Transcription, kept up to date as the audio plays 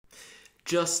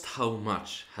Just how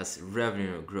much has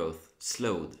revenue growth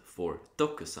slowed for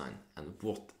DocuSign, and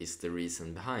what is the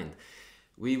reason behind?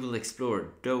 We will explore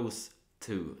those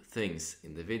two things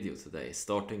in the video today,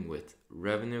 starting with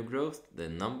revenue growth, the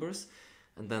numbers,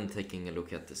 and then taking a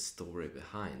look at the story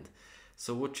behind.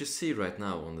 So what you see right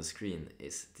now on the screen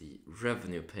is the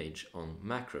revenue page on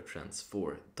macro trends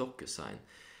for DocuSign.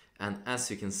 And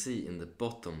as you can see in the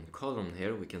bottom column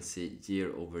here, we can see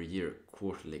year-over-year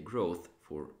quarterly growth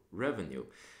for revenue.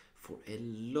 For a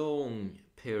long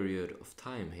period of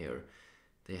time here,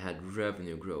 they had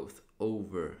revenue growth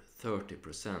over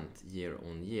 30% year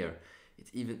on year. It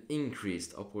even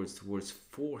increased upwards towards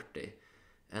 40%.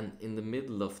 And in the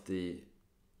middle of the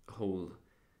whole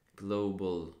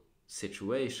global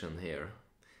situation here,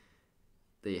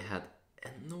 they had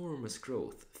enormous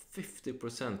growth,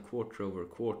 50% quarter over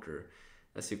quarter,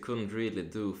 as you couldn't really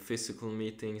do physical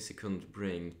meetings, you couldn't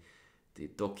bring the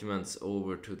documents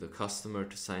over to the customer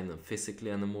to sign them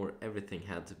physically anymore. Everything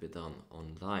had to be done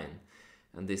online,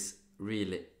 and this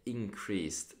really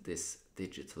increased this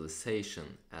digitalization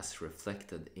as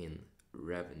reflected in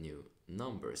revenue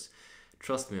numbers.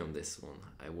 Trust me on this one,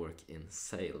 I work in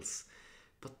sales.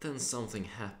 But then something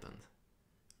happened.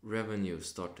 Revenue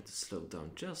started to slow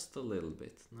down just a little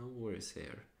bit, no worries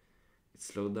here. It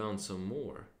slowed down some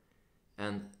more.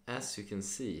 And as you can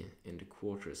see in the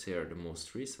quarters here, the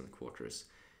most recent quarters,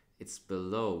 it's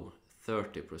below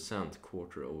 30%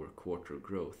 quarter over quarter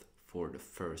growth for the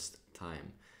first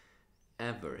time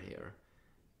ever here.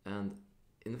 And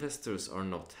investors are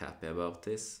not happy about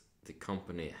this. The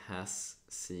company has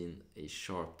seen a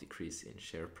sharp decrease in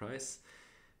share price,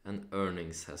 and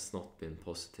earnings has not been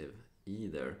positive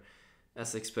either,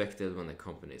 as expected when a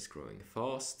company is growing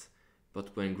fast.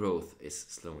 But when growth is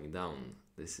slowing down,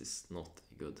 this is not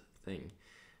a good thing.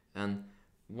 And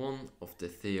one of the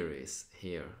theories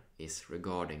here is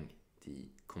regarding the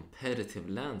competitive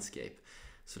landscape.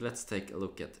 So let's take a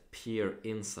look at peer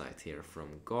insight here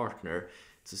from Gartner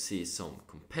to see some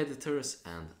competitors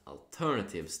and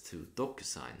alternatives to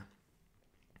DocuSign.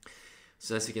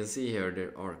 So as you can see here,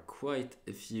 there are quite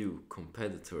a few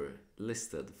competitors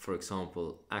listed. For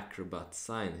example, Acrobat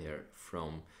Sign here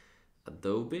from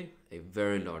Adobe, a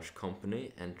very large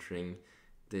company entering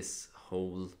this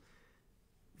whole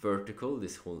vertical,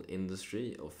 this whole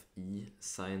industry of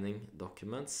e-signing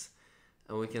documents.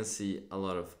 And we can see a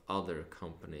lot of other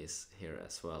companies here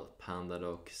as well.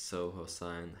 PandaDoc, Soho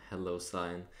Sign, Hello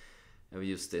Sign. I've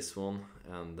used this one,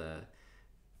 and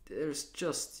there's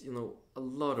just, a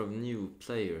lot of new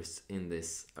players in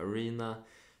this arena.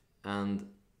 And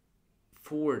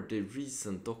for the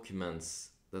recent documents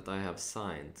that I have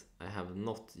signed, I have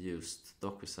not used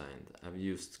DocuSign, I've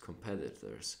used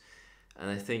competitors. And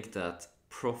I think that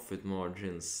profit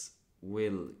margins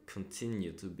will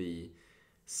continue to be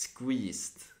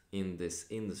squeezed in this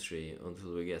industry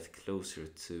until we get closer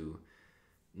to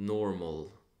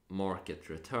normal market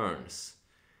returns.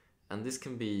 And this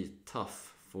can be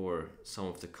tough for some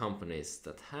of the companies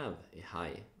that have a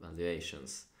high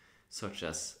valuations, such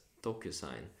as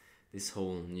DocuSign. This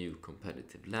whole new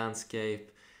competitive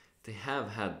landscape, they have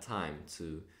had time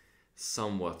to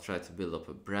somewhat try to build up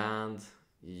a brand.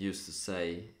 You used to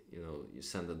say, you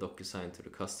send a DocuSign to the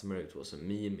customer, it was a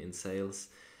meme in sales.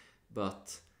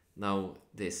 But now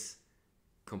this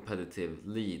competitive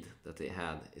lead that they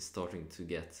had is starting to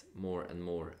get more and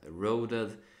more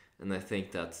eroded. And I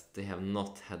think that they have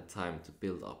not had time to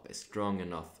build up a strong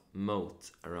enough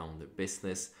moat around their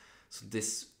business. So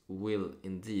this will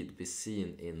indeed be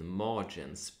seen in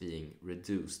margins being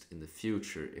reduced in the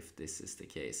future if this is the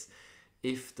case.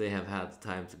 If they have had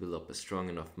time to build up a strong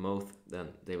enough moat, then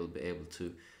they will be able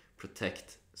to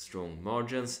protect strong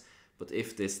margins. But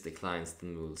if this declines,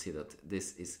 then we will see that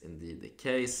this is indeed the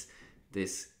case.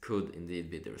 This could indeed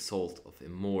be the result of a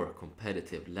more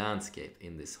competitive landscape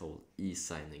in this whole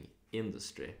e-signing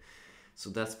industry. So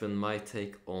that's been my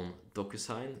take on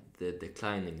DocuSign, the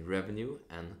declining revenue,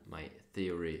 and my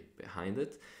theory behind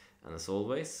it. And as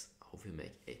always, I hope you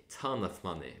make a ton of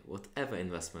money, whatever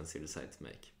investments you decide to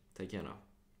make. Take care now.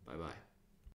 Bye bye.